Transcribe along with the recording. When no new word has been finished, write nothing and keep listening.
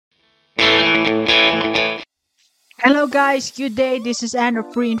Hello guys, good day. This is Anna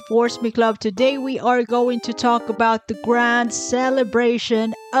of Reinforce Me Club. Today we are going to talk about the grand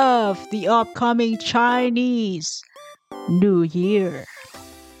celebration of the upcoming Chinese New Year.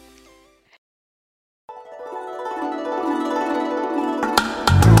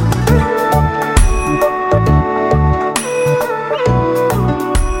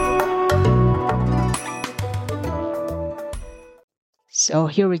 So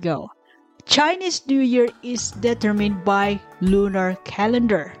here we go. Chinese New Year is determined by lunar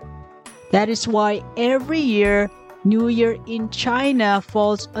calendar. That is why every year New Year in China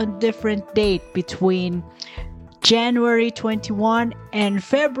falls on different date between January 21 and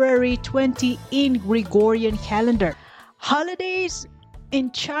February 20 in Gregorian calendar. Holidays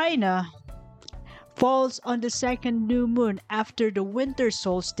in China falls on the second new moon after the winter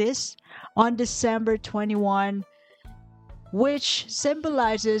solstice on December 21, which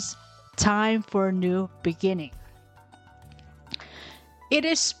symbolizes time for a new beginning. It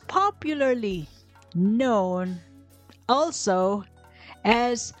is popularly known also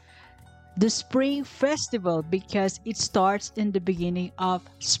as the Spring Festival because it starts in the beginning of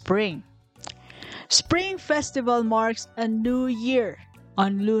spring. Spring Festival marks a new year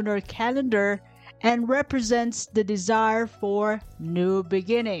on lunar calendar and represents the desire for new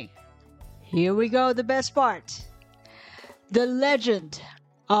beginning. Here we go, the best part. The legend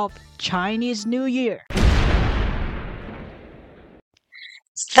of Chinese New Year.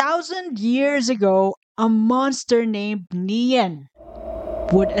 1,000 years ago, a monster named Nian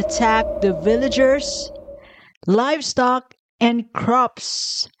would attack the villagers, livestock, and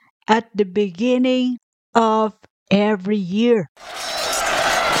crops at the beginning of every year.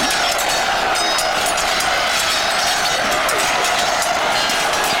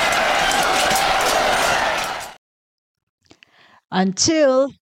 Until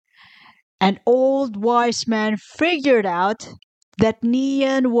an old wise man figured out that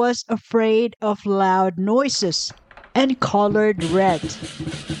Nian was afraid of loud noises and colored red.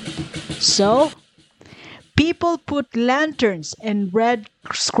 So, people put lanterns and red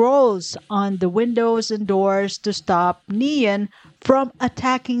scrolls on the windows and doors to stop Nian from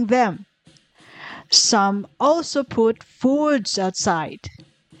attacking them. Some also put foods outside.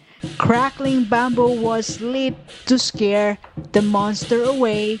 Crackling bamboo was lit to scare the monster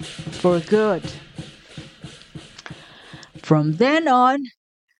away for good. From then on,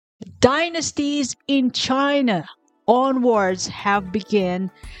 dynasties in China onwards have begun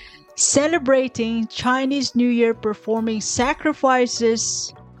celebrating Chinese New Year, performing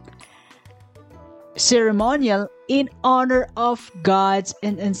sacrifices ceremonial in honor of gods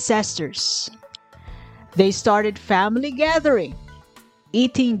and ancestors. They started family gathering,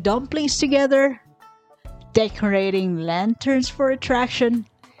 eating dumplings together, decorating lanterns for attraction,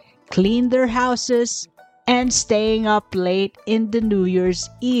 clean their houses, and staying up late in the New Year's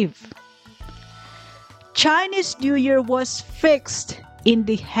Eve. Chinese New Year was fixed in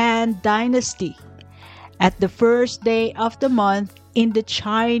the Han Dynasty at the first day of the month in the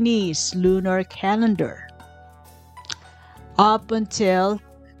Chinese lunar calendar up until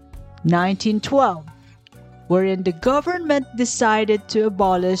 1912, wherein the government decided to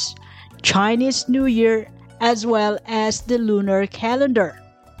abolish Chinese New Year as well as the lunar calendar,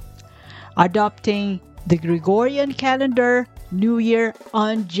 adopting the Gregorian calendar New Year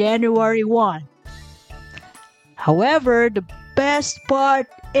on January 1. However, the best part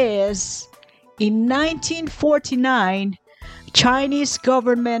is in 1949, Chinese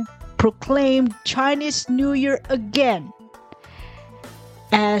government proclaimed Chinese New Year again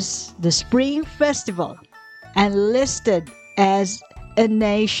as the Spring Festival and listed as a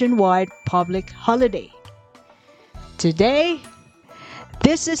nationwide public holiday. Today,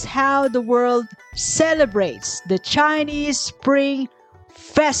 this is how the world celebrates the Chinese Spring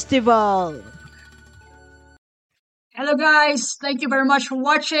Festival. Hello guys, thank you very much for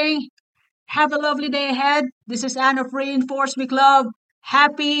watching. Have a lovely day ahead. This is Anna of Reinforce Me Club.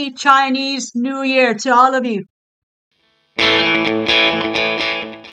 Happy Chinese New Year to all of you.